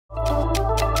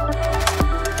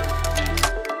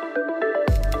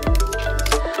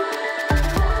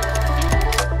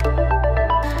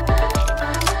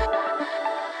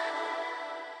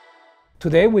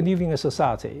Today we live in a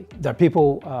society that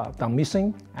people gone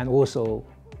missing and also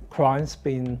crimes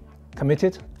being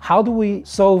committed. How do we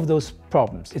solve those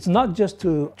problems? It's not just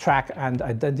to track and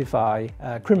identify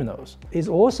criminals. It's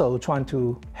also trying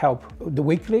to help the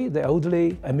weakly, the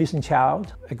elderly, a missing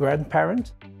child, a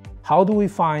grandparent. How do we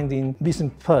find the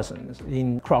missing persons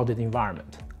in crowded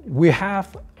environment? We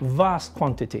have vast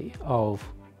quantity of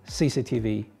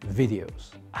CCTV videos.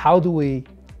 How do we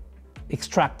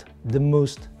extract the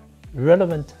most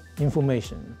relevant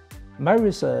information? My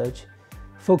research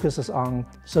focuses on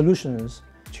solutions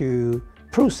to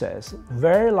process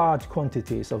very large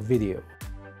quantities of video.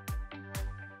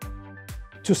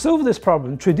 To solve this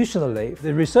problem, traditionally,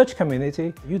 the research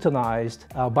community utilized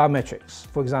biometrics,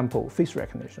 for example, face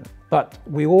recognition. But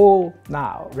we all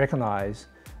now recognize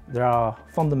there are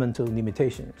fundamental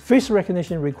limitations. Face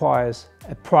recognition requires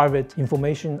private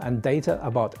information and data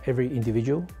about every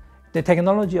individual. The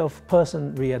technology of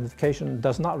person re-identification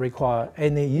does not require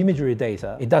any imagery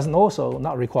data. It doesn't also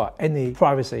not require any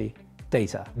privacy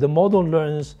data. The model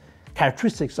learns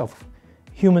characteristics of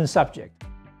human subject.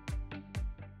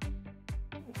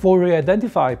 For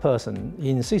re-identify person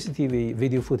in CCTV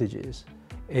video footages,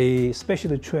 a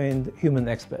specially trained human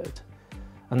expert,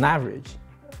 on average,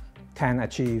 can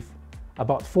achieve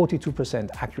about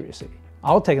 42% accuracy.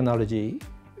 Our technology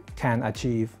can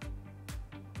achieve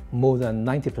more than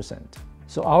 90%.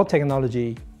 So our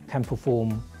technology can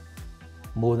perform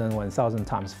more than 1,000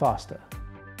 times faster.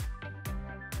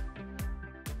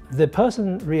 The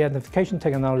person re-identification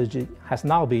technology has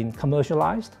now been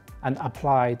commercialized and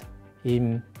applied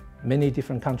in many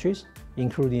different countries,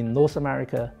 including North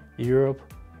America, Europe,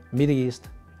 Middle East,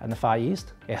 and the Far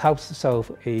East. It helps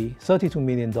solve a $32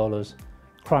 million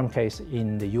crime case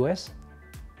in the US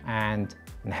and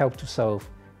help to solve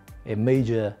a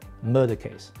major murder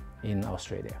case in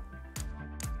Australia.